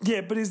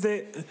 Yeah, but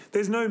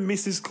there's no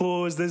Mrs.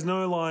 Claus. There's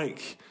no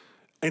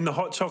in the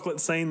hot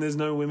chocolate scene. There's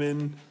no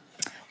women.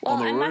 Well,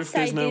 on the I roof, must say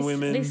there's no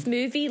women. This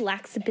movie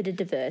lacks a bit of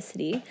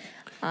diversity.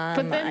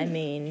 But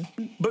then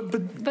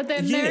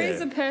there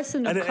is a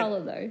person of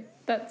colour, though.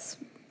 That's...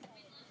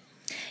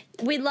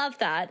 We love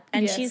that,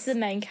 and she's the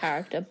main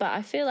character, but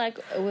I feel like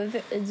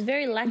it's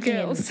very lacking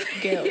in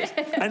girls.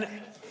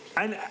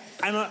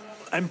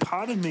 And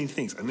part of me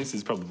thinks, and this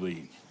is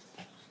probably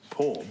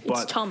poor,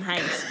 but... It's Tom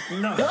Hanks.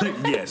 No,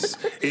 yes.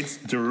 It's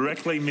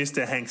directly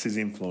Mr. Hanks'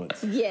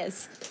 influence.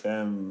 Yes.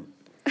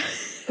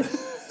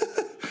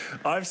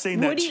 I've seen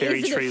that Woody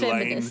Cherry isn't a Tree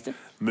Lane feminist.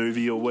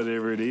 movie or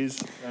whatever it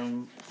is.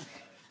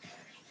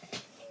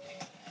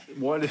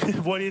 Why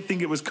do you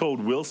think it was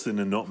called Wilson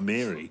and not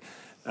Mary?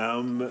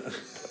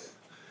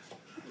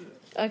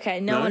 Okay,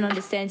 no one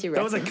understands your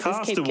reference. That was a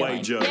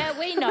Castaway joke. Yeah,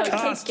 we know.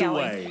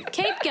 Castaway.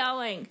 Keep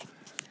going.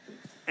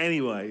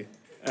 Anyway,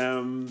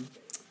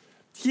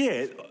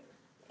 yeah,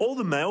 all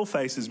the male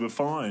faces were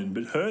fine,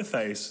 but her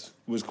face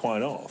was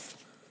quite off.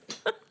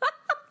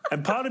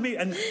 And part of me,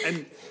 and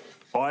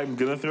I'm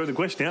going to throw the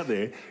question out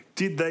there,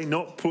 did they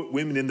not put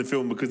women in the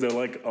film because they're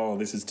like, oh,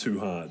 this is too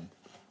hard?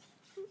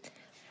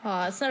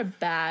 Oh, it's not a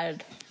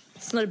bad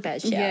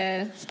shout.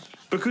 Yeah.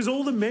 Because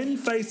all the men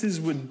faces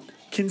were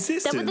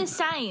consistent. They were the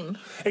same.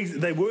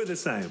 They were the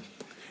same.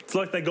 It's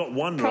like they got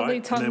one Probably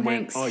right Tom and then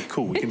Hanks. went, oh,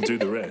 cool, we can do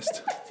the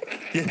rest.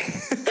 Yeah.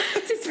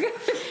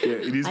 Yeah,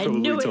 it is I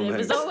probably knew it. Tom It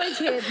Hanks. was always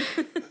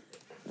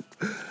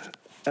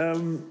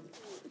him.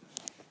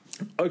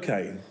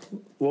 Okay,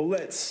 well,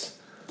 let's...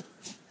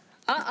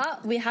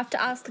 We have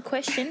to ask the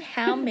question,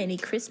 how many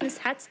Christmas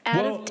hats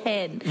out of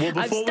 10? well,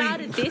 I've before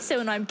started this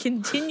and I'm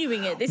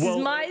continuing it. This Well,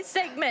 is my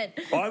segment.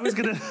 I was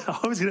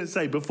gonna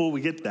say, before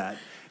we get that,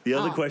 the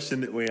other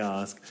question that we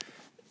ask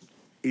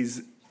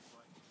is,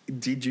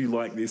 did you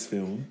like this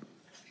film?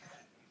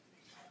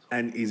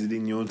 And is it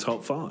in your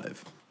top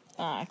 5?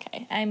 Oh,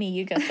 okay. Amy,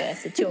 you go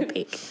first. It's your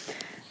pick.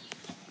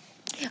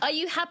 Are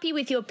you happy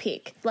with your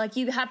pick? Like,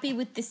 you happy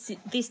with this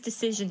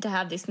decision to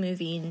have this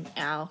movie in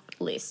our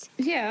list?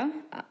 Yeah,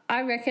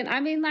 I reckon. I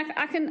mean, like,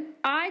 I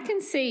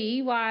can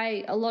see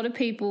why a lot of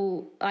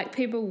people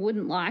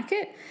wouldn't like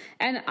it,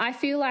 and I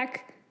feel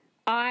like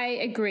I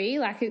agree.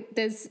 Like,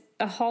 there's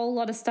a whole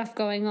lot of stuff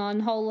going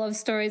on, whole lot of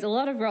stories, a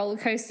lot of roller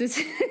coasters,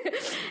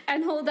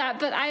 and all that.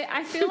 But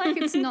I feel like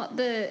it's not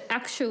the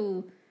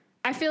actual.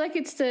 I feel like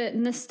it's the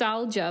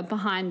nostalgia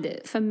behind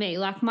it for me.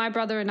 Like, my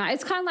brother and I,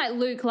 it's kind of like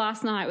Luke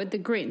last night with The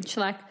Grinch.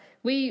 Like,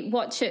 we've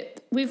watched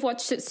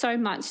it so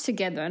much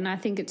together, and I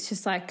think it's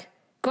just like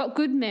got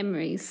good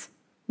memories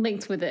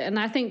linked with it. And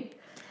I think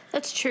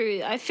That's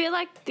true. I feel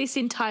like this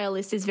entire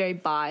list is very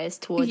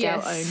biased towards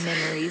our own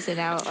memories and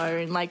our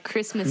own, like,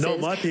 Christmases. Not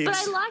my picks. But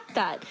I like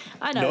that.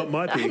 I know. Not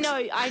my picks.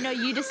 I know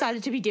you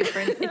decided to be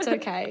different. It's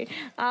okay.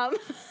 But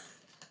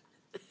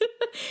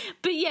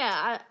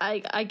yeah,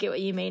 I get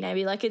what you mean,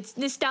 Amy. Like, it's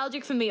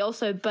nostalgic for me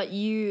also, but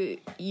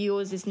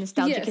yours is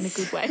nostalgic in a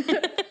good way.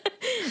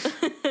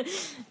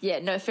 Yeah,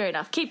 no, fair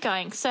enough. Keep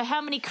going. So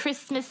how many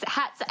Christmas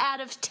hats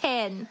out of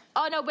 10?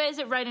 Oh, no, where's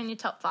it right on your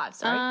top 5?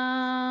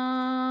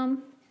 Sorry.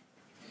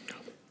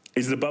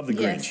 Is it above The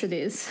Grinch? Yes, it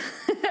is.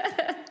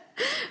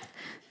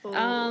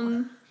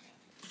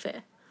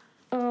 Fair.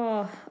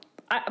 I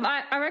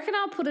reckon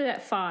I'll put it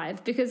at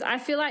 5 because I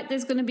feel like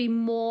there's going to be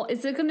more.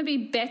 Is there going to be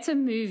better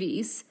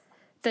movies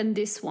than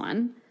this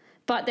one?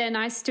 But then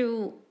I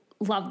still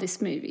love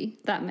this movie.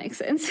 That makes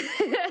sense.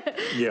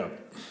 Yeah.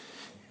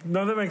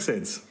 No, that makes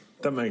sense.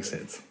 That makes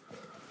sense.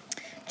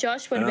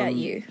 Josh, what about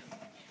you?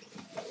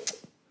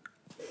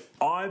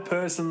 I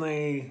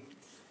personally,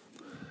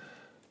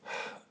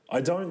 I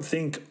don't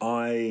think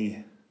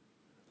I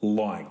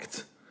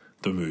liked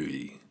the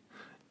movie.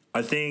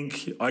 I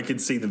think I could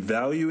see the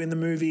value in the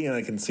movie and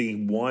I can see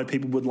why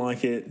people would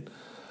like it.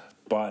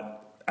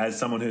 But as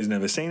someone who's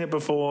never seen it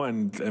before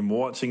and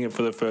watching it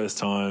for the first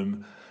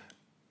time,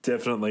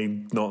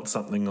 definitely not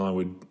something I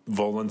would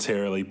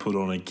voluntarily put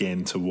on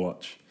again to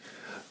watch.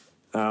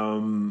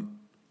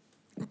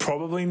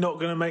 Probably not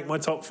going to make my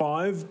top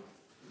 5,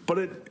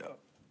 but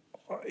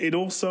it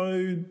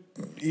also,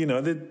 you know,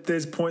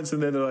 there's points in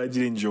there that I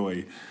did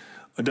enjoy.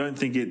 I don't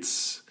think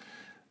it's,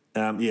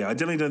 I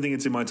definitely don't think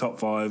it's in my top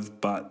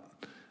 5, but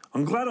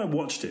I'm glad I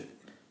watched it,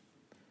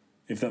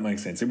 if that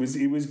makes sense. It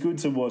was good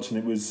to watch, and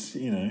it was,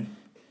 you know,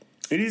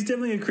 it is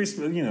definitely a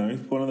Christmas, you know,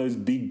 one of those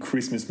big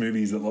Christmas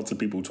movies that lots of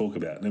people talk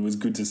about, and it was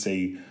good to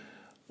see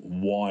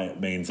why it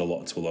means a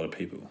lot to a lot of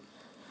people.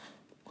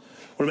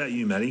 What about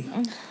you, Maddie?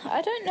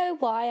 I don't know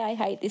why I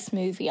hate this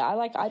movie.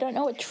 I don't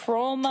know what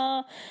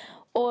trauma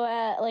or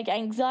like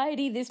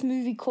anxiety this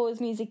movie caused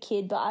me as a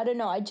kid, but I don't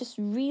know. I just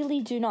really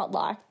do not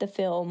like the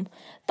film.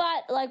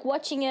 But like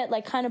watching it,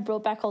 like kind of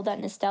brought back all that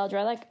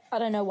nostalgia. I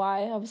don't know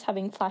why I was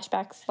having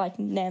flashbacks, like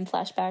NAM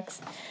flashbacks.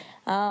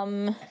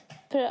 But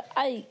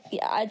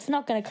it's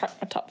not going to crack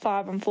my top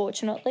 5,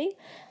 unfortunately.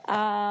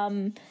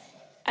 And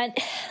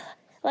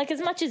like as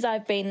much as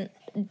I've been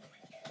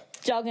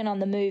jogging on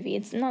the movie,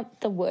 it's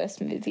not the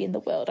worst movie in the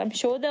world. I'm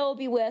sure there will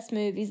be worse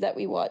movies that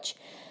we watch.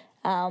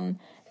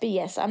 But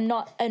yes, I'm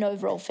not an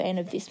overall fan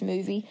of this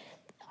movie.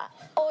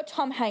 Or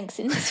Tom Hanks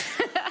in this.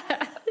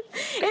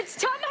 It's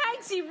Tom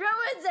Hanks, he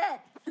ruins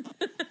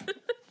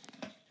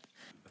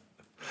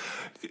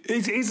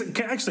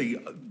it! Actually,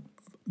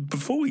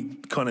 before we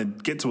kind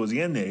of get towards the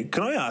end there,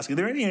 can I ask, are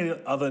there any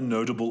other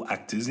notable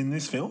actors in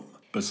this film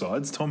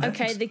besides Tom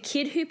Hanks? Okay, the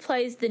kid who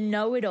plays the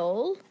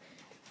know-it-all,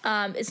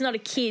 it's not a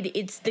kid,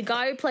 it's the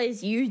guy who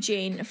plays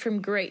Eugene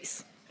from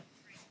Grease.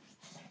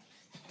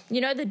 You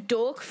know the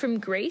dork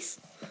from Grease?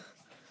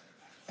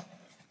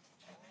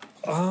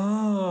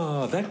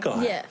 Oh, that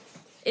guy. Yeah,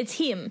 it's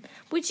him,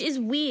 which is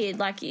weird.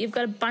 Like, you've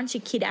got a bunch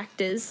of kid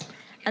actors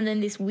and then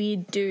this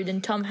weird dude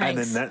and Tom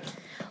Hanks. And then that...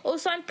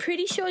 Also, I'm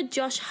pretty sure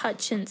Josh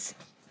Hutchins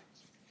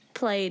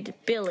played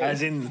Billy.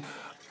 As in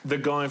the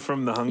guy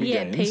from the Hunger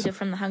Games? Yeah, Peter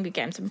from the Hunger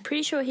Games. I'm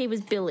pretty sure he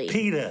was Billy.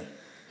 Peter.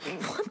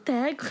 What the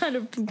heck kind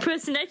of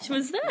impersonation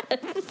was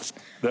that?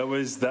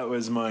 That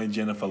was my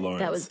Jennifer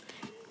Lawrence. That was...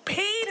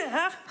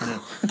 Peter.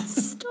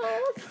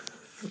 Stop.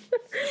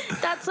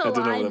 That's all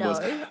don't know I what know.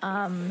 that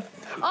And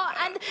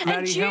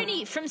Maddie,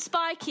 Junie from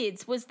Spy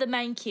Kids was the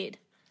main kid.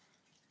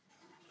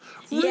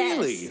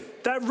 Really? Yes.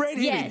 That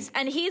redheaded? Yes,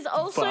 and he's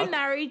also Fuck.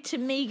 married to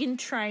Megan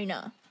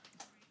Trainor.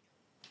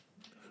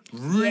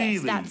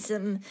 Really? Yes,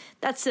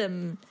 that's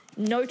some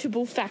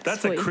notable facts.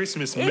 That's for a you.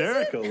 Christmas Is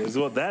miracle, is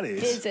what that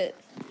It? is. Is it?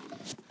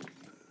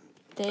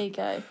 There you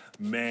go.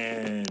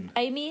 Man,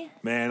 Amy,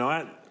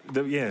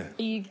 yeah.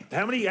 you.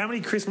 How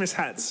many Christmas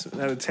hats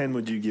out of 10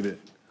 would you give it,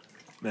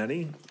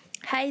 Maddie?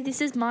 Hey,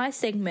 this is my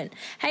segment.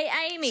 Hey,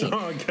 Amy.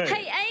 Okay.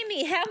 Hey,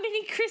 Amy, how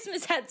many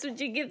Christmas hats would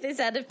you give this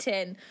out of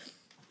 10?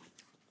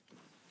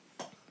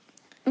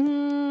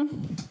 I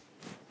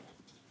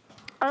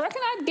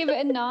reckon I'd give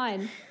it a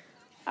 9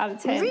 out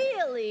of 10.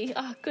 Really?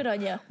 Oh, good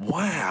on you.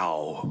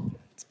 Wow.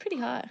 It's pretty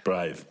high.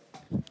 Brave.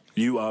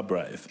 You are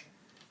brave.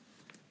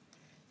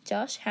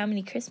 Josh, how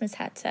many Christmas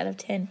hats out of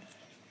 10?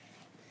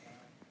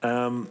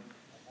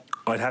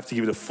 I'd have to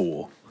give it a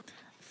 4.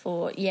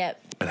 4,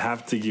 yep. I'd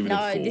have to give it a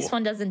 4. No, this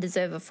one doesn't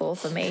deserve a 4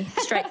 for me.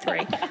 Straight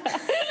 3.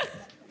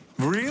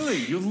 Really?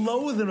 You're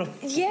lower than a...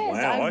 Yes,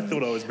 Wow, I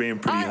thought I was being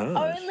pretty I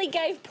hard. only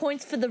gave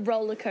points for the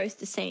roller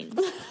coaster scenes.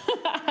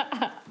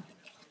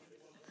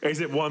 Is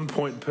it 1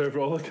 point per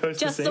roller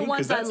coaster Just scene? the 'Cause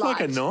ones I that's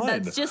liked. like a 9.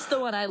 That's just the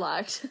one I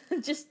liked.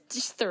 just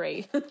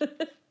 3.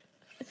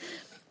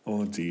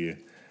 Oh, dear.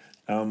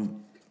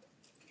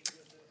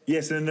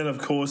 Yes, and then, of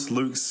course,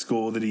 Luke's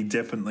score that he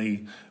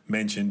definitely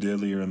mentioned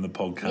earlier in the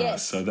podcast.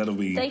 Yes. So that'll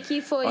be... Thank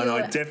you for and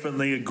your... I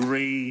definitely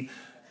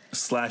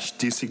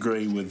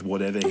agree/disagree with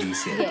whatever he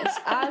said. Yes,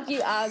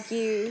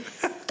 argue,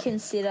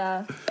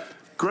 consider.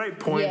 Great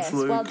points, Yes,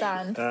 Luke. well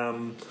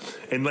done.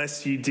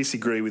 Unless you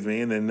disagree with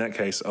me, and then in that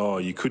case,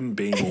 you couldn't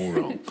be more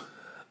wrong.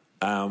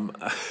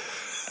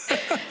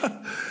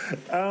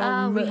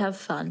 We have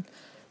fun.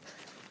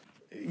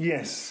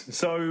 Yes.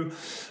 So,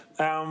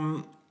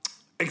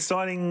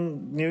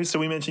 exciting news. So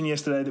we mentioned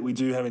yesterday that we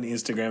do have an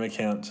Instagram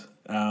account.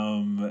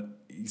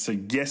 So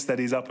yes, that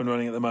is up and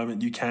running at the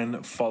moment. You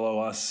can follow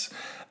us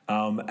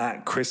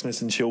at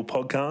Christmas and Chill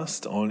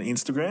Podcast on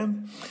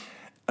Instagram.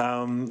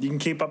 You can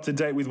keep up to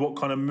date with what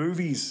kind of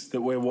movies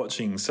that we're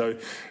watching. So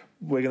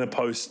we're going to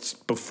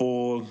post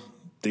before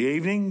the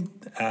evening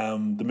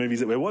the movies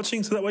that we're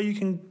watching, so that way you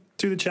can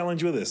do the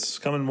challenge with us.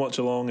 Come and watch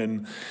along,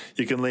 and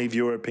you can leave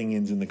your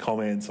opinions in the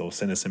comments or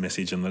send us a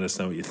message and let us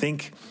know what you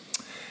think.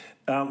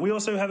 We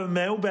also have a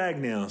mailbag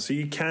now, so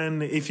you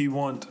can, if you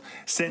want,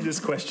 send us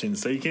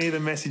questions. So you can either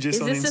message us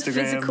on Instagram. Is this a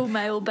physical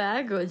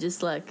mailbag or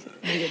just like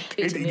you get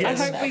picked in the I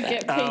Yes. hope we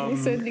get people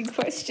sending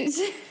questions.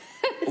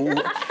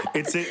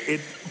 It's a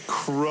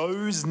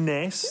Crow's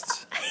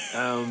Nest.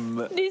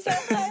 New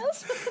South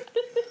Wales?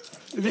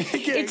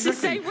 It's the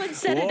same one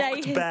Saturday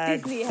Locked at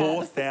bag Disney House.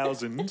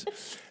 4000.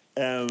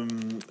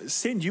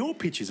 Send your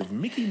pictures of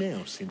Mickey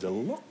Mouse into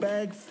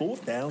Lockbag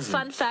 4000.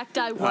 Fun fact,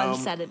 I won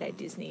Saturday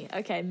Disney.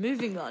 Okay,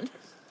 moving on.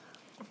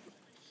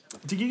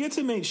 Did you get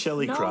to meet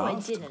Shelley No, Craft? I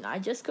didn't. I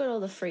just got all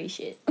the free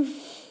shit.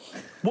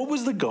 What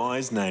was the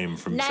guy's name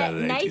from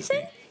Saturday Nathan?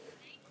 Disney?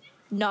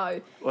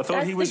 No. I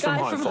thought he was the from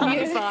guy High from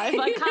Five. High Five.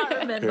 I can't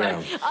remember.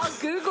 Yeah. I'll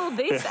Google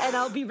this and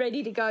I'll be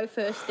ready to go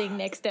first thing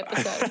next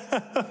episode.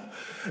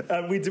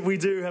 We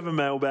do have a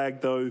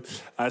mailbag though,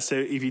 so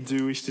if you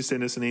do wish to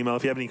send us an email,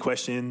 if you have any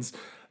questions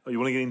or you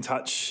want to get in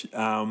touch,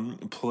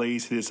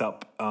 please hit us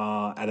up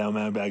at our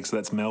mailbag. So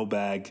that's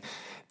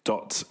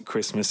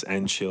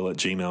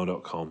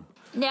mailbag.christmasandchill@gmail.com.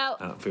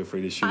 Now, Feel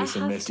free to shoot I us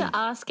a have message. to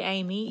ask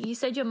Amy, you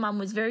said your mum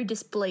was very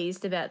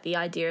displeased about the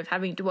idea of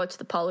having to watch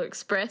the Polar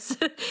Express.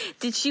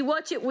 Did she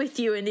watch it with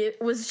you and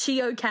was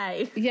she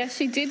okay? Yes,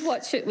 she did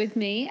watch it with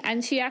me,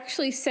 and she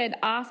actually said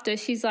after,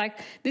 she's like,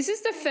 this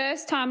is the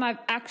first time I've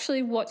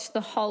actually watched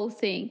the whole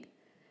thing.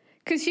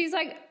 Because she's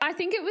like, I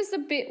think it was the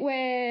bit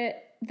where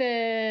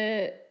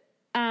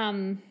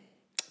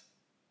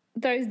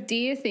those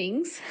deer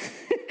things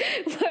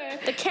were...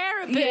 The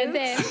caribou. Yeah,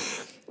 they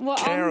were on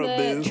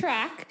Caribou. the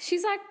track.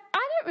 She's like,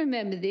 I don't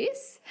remember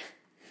this.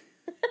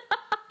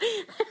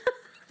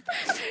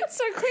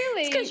 So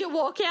clearly... Because you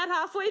walk out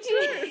halfway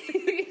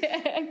through.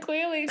 Yeah,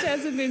 clearly she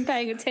hasn't been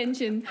paying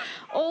attention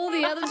all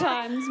the other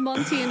times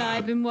Monty and I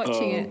have been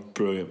watching it.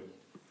 Brilliant.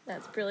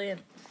 That's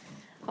brilliant.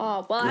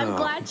 Oh, well, I'm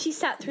glad she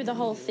sat through the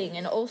whole thing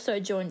and also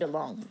joined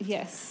along.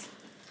 Yes.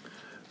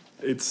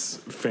 It's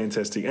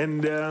fantastic.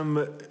 And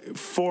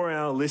for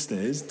our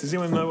listeners, does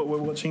anyone know what we're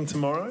watching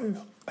tomorrow?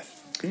 I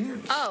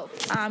think. Oh,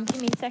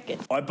 give me a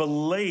second. I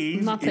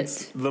believe Muppet.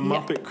 it's the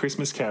Muppet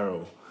Christmas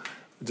Carol.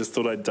 I just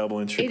thought I'd double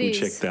and triple is.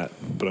 check that,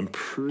 but I'm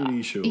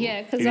pretty sure.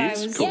 yeah, 'cause It I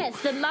is? was- Cool. Yeah,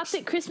 it's the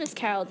Muppet Christmas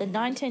Carol, the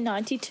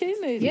 1992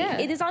 movie. Yeah.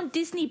 It is on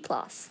Disney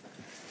Plus.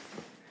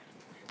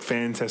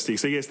 Fantastic.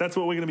 So, yes, that's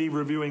what we're going to be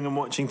reviewing and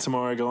watching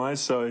tomorrow, guys.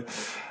 So,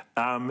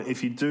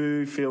 if you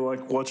do feel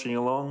like watching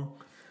along,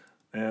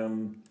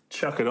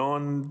 chuck it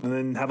on and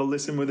then have a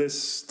listen with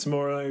us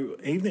tomorrow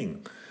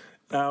evening.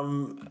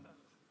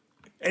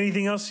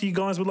 Anything else you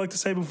guys would like to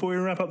say before we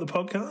wrap up the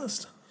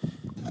podcast?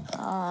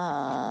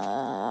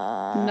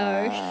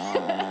 No.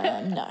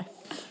 No.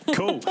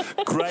 Cool.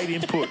 Great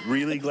input.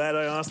 Really glad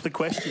I asked the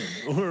question.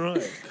 All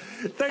right.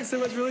 Thanks so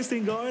much for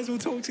listening, guys. We'll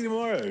talk to you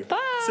tomorrow.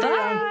 Bye. See ya.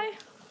 Bye.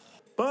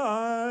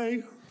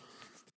 Bye.